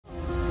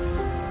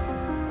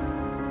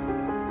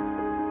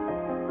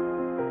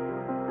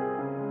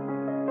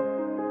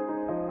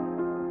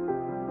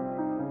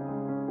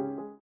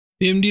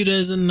AMD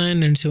Ryzen 9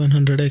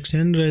 9700X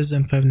and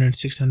Ryzen 5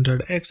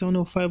 9600X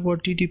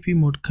 105W TDP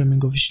mode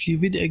coming officially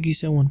with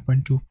AGESA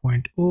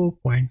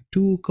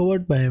 1.2.0.2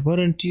 covered by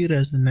warranty.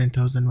 Ryzen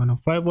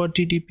 9105W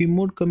TDP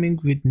mode coming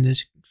with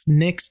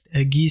next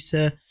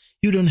AGESA.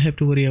 You don't have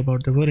to worry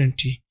about the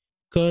warranty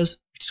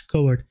because it's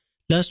covered.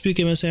 Last week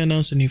MSI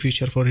announced a new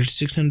feature for its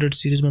 600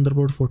 series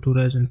motherboard for 2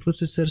 Ryzen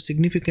processors.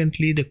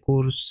 Significantly, the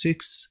core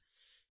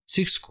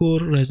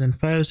 6-core Ryzen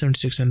 5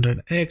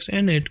 7600X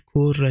and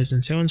 8-core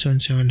Ryzen 7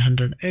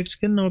 7700X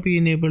can now be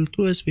enabled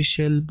through a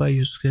special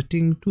BIOS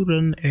setting to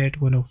run at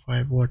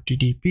 105W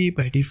TDP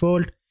by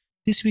default.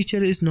 This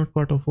feature is not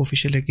part of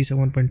official AGESA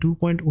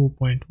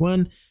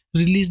 1.2.0.1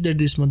 release that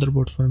this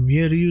motherboard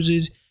firmware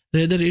uses.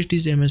 Rather, it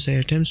is MSI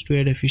attempts to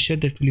add a feature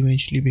that will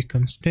eventually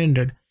become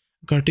standard.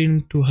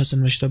 According to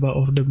Hassan Mushtaba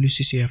of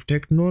WCCF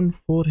Tech, known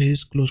for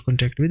his close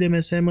contact with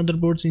MSI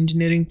motherboards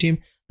engineering team,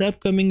 the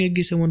upcoming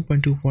AGESA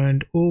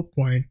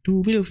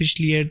 1.2.0.2 will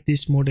officially add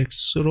this mode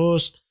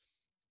across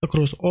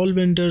all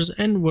vendors,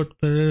 and what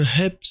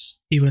perhaps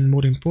even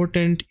more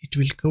important, it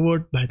will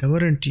covered by the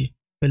warranty.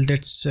 Well,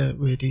 that's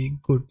very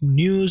good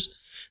news.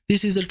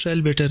 This is a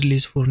trial beta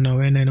release for now,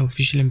 and an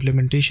official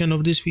implementation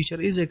of this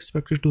feature is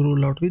expected to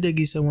roll out with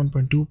AGESA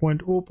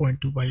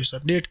 1.2.0.2 BIOS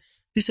update.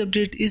 This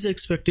update is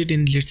expected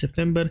in late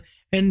September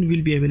and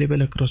will be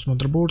available across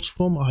motherboards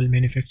from all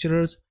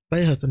manufacturers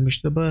by Hassan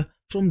Mushtaba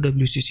from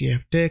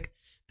WCCF Tech.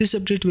 This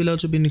update will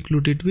also be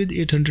included with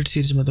 800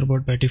 series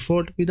motherboard by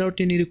default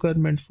without any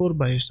requirement for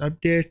BIOS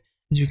update,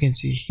 as you can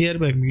see here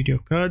by video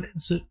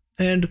cards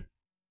and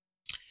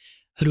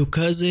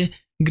Harukaze.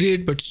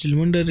 Great, but still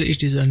wonder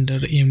it is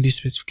under AMD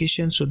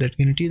specification, so that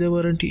guarantee the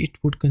warranty it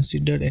would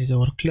consider as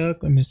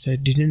overclock. MSI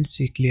didn't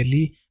say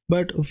clearly,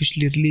 but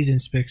officially released in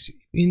specs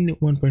in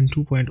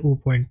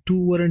 1.2.0.2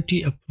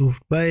 warranty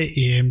approved by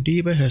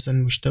AMD by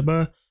Hassan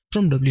Mushtaba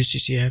from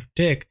WCCF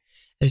Tech.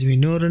 As we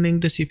know, running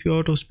the CPU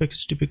out of spec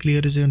is typically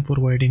a reason for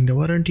voiding the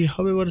warranty.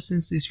 However,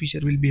 since this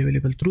feature will be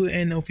available through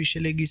an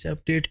official AGESA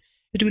update,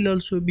 it will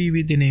also be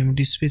within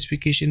AMD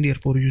specification.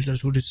 Therefore,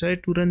 users who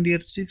decide to run their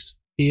 6,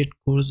 8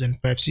 cores and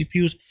 5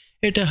 CPUs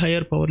at a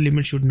higher power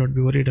limit should not be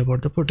worried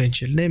about the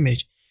potential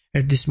damage.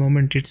 At this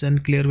moment, it's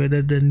unclear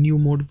whether the new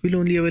mode will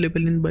only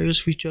available in BIOS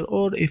feature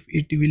or if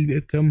it will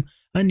become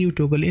a new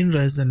toggle in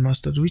Ryzen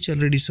Master, which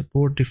already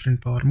support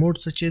different power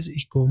modes such as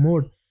Eco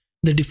mode.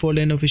 The default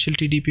and official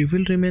TDP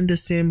will remain the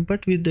same,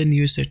 but with the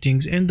new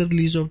settings and the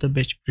release of the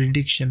batch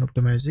prediction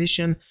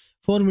optimization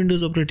for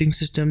Windows operating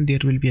system, there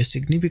will be a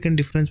significant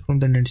difference from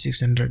the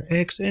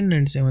 9600X and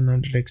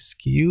 9700X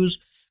SKUs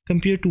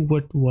compared to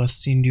what was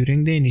seen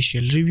during the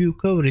initial review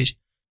coverage.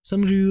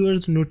 Some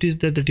reviewers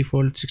noticed that the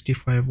default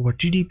 65W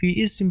TDP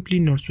is simply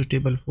not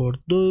suitable for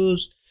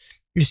those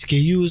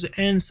SKUs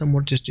and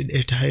somewhat tested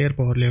at higher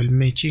power level,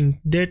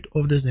 matching that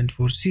of the Zen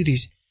 4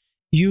 series.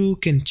 You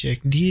can check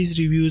these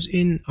reviews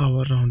in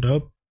our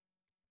roundup.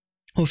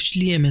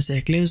 Officially,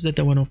 MSI claims that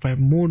the 105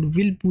 mode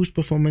will boost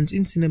performance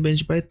in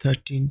Cinebench by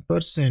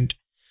 13%.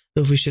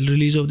 The official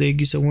release of the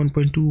AGESA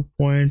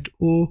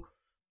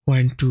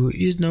 1.2.0.2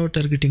 is now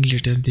targeting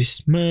later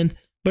this month,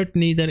 but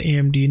neither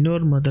AMD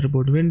nor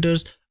motherboard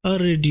vendors are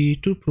ready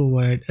to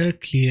provide a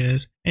clear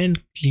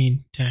and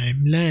clean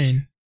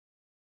timeline.